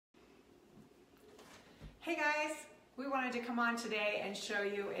Hey guys, we wanted to come on today and show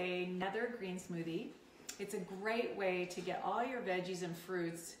you another green smoothie. It's a great way to get all your veggies and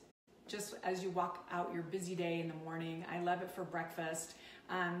fruits just as you walk out your busy day in the morning. I love it for breakfast.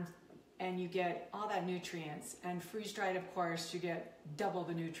 And you get all that nutrients, and freeze-dried, of course, you get double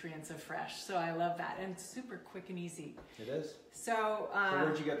the nutrients of fresh. So I love that, and it's super quick and easy. It is. So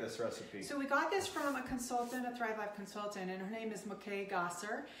where'd you get this recipe? So we got this from a consultant, a Thrive Life consultant, and her name is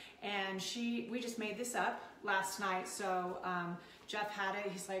Gasser, and we just made this up last night. So Jeff had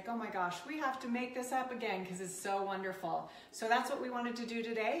it. He's like, oh my gosh, we have to make this up again because it's so wonderful. So that's what we wanted to do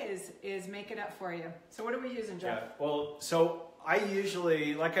today is make it up for you. So what are we using, Jeff? Yeah, well, so I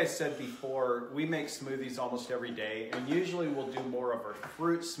usually, like I said before, we make smoothies almost every day, and usually we'll do more of our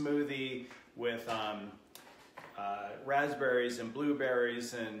fruit smoothie with raspberries and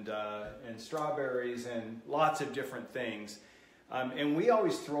blueberries and strawberries and lots of different things. And we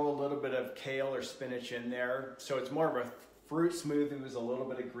always throw a little bit of kale or spinach in there, so it's more of a fruit smoothie with a little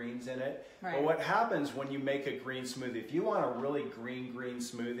bit of greens in it. Right. But what happens when you make a green smoothie, if you want a really green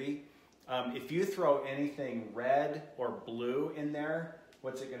smoothie, if you throw anything red or blue in there,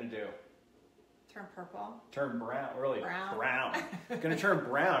 what's it going to do? Turn purple. Turn brown, really brown. It's going to turn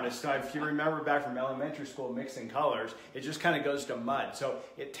brown. It's, if you remember back from elementary school mixing colors, it just kind of goes to mud. So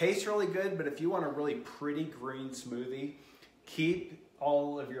it tastes really good, but if you want a really pretty green smoothie, keep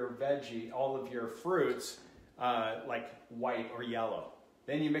all of your all of your fruits like white or yellow.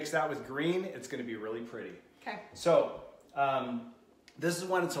 Then you mix that with green, it's going to be really pretty. Okay. So, this is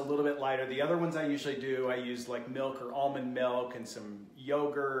one that's a little bit lighter. The other ones I usually do, I use like milk or almond milk and some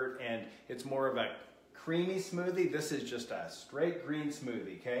yogurt, and it's more of a creamy smoothie. This is just a straight green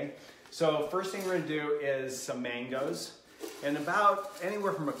smoothie, okay? So first thing we're gonna do is some mangoes, and about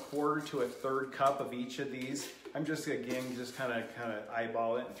anywhere from 1/4 to 1/3 cup of each of these. I'm just, again, just kind of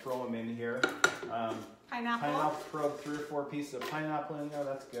eyeball it and throw them in here. Pineapple? Throw 3 or 4 pieces of pineapple in there,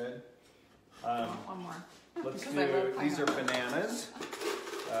 that's good. One more. Let's do, these are bananas.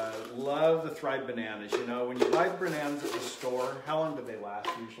 Love the Thrive bananas. You know, when you buy bananas at the store, how long do they last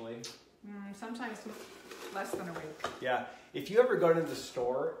usually? Sometimes less than a week. Yeah, if you ever go to the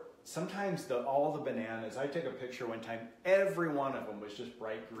store, sometimes all the bananas, I took a picture one time, every one of them was just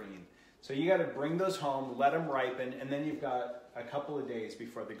bright green. So you got to bring those home, let them ripen, and then you've got a couple of days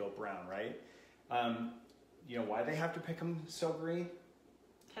before they go brown, right? You know why they have to pick them so green?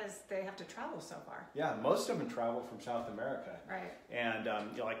 Because they have to travel so far. Yeah, most of them travel from South America. Right. And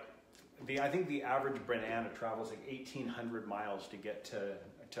you know, like I think the average banana travels like 1,800 miles to get to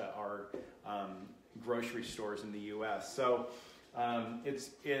our grocery stores in the U.S. So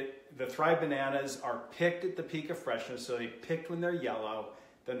the Thrive bananas are picked at the peak of freshness. So they picked when they're yellow,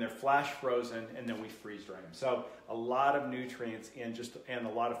 then they're flash frozen, and then we freeze dry them. So a lot of nutrients and a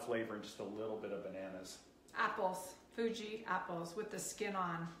lot of flavor in just a little bit of bananas. Apples. Fuji apples with the skin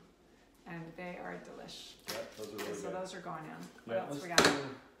on, and they are delish. Yep, those are really so good. those are going in. What else we got?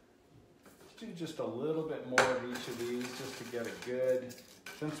 Let's do just a little bit more of each of these just to get a good,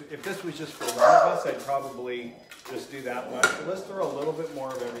 if this was just for one of us, I'd probably just do that one. So let's throw a little bit more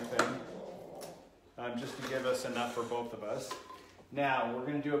of everything, just to give us enough for both of us. Now, we're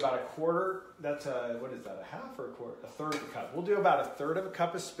going to do about 1/4, that's what is that, 1/2 or 1/4? 1/3 of a cup. We'll do about 1/3 of a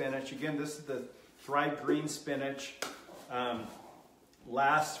cup of spinach. Again, this is the Thrive green spinach.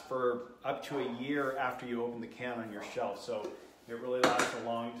 Lasts for up to a year after you open the can on your shelf, so it really lasts a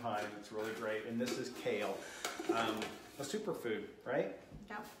long time. It's really great. And this is kale, a superfood, right?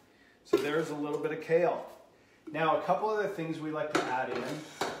 Yeah. So there's a little bit of kale. Now, a couple other things we like to add in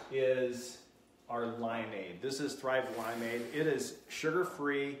is our limeade. This is Thrive limeade. It is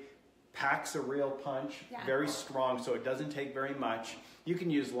sugar-free, packs a real punch, very strong, so it doesn't take very much. You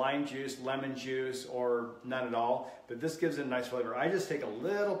can use lime juice, lemon juice, or none at all, but this gives it a nice flavor. I just take a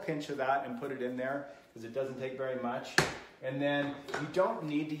little pinch of that and put it in there because it doesn't take very much. And then you don't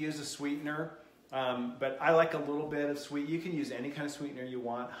need to use a sweetener, but I like a little bit of sweet. You can use any kind of sweetener you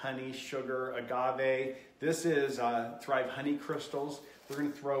want, honey, sugar, agave. This is Thrive honey crystals. We're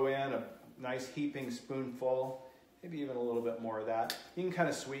going to throw in a nice heaping spoonful, maybe even a little bit more of that. You can kind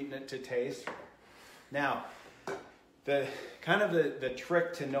of sweeten it to taste. Now, the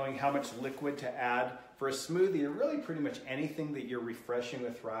trick to knowing how much liquid to add for a smoothie, or really pretty much anything that you're refreshing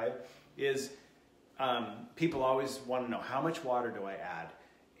with Thrive, is people always want to know, how much water do I add?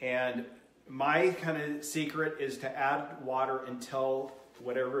 And my kind of secret is to add water until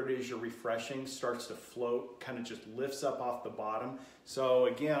whatever it is you're refreshing starts to float, kind of just lifts up off the bottom. So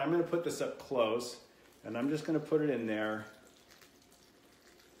again, I'm going to put this up close, and I'm just going to put it in there.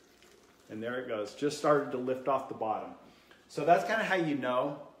 And there it goes, just started to lift off the bottom. So that's kind of how you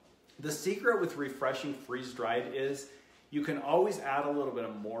know The secret with refreshing freeze-dried is you can always add a little bit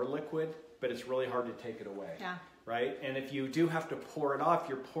of more liquid, but it's really hard to take it away. Yeah. Right? And if you do have to pour it off,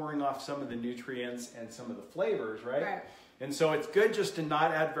 you're pouring off some of the nutrients and some of the flavors, right? Right. And so it's good just to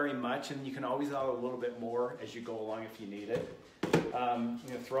not add very much, and you can always add a little bit more as you go along if you need it.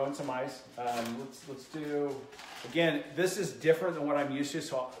 Throw in some ice. Let's do, again, this is different than what I'm used to,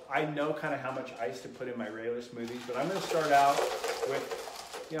 so I know kind of how much ice to put in my regular smoothies, but I'm going to start out with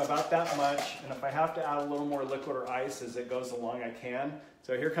about that much, and if I have to add a little more liquid or ice as it goes along, I can.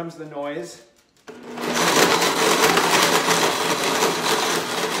 So here comes the noise.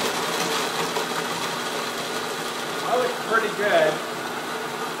 That looks pretty good.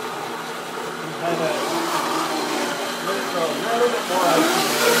 Kind of throw a little bit more ice.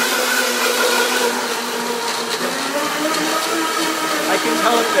 I can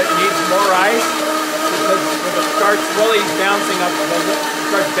tell if it needs more ice because if it starts really bouncing up, it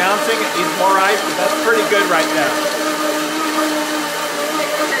starts bouncing, it needs more ice, but that's pretty good right now.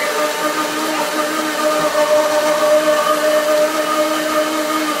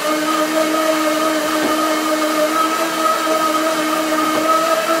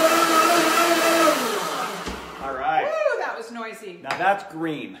 Now that's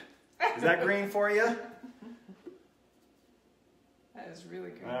green. Is that green for you? That is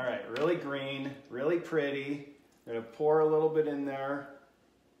really green. All right, really green, really pretty. I'm going to pour a little bit in there.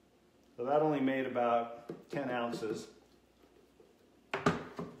 So that only made about 10 ounces.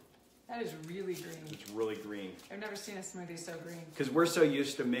 That is really green. It's really green. I've never seen a smoothie so green. Because we're so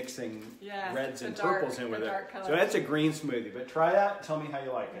used to mixing reds and purples in with it. So that's a green smoothie. But try that. Tell me how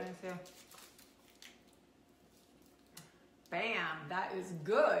you like it. Bam, that is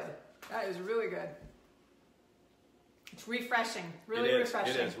good. That is really good. It's refreshing, really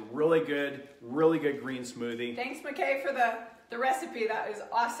refreshing. It is really good green smoothie. Thanks, McKay, for the recipe. That is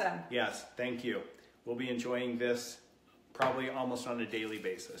awesome. Yes, thank you. We'll be enjoying this probably almost on a daily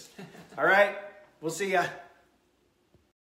basis. All right, we'll see ya.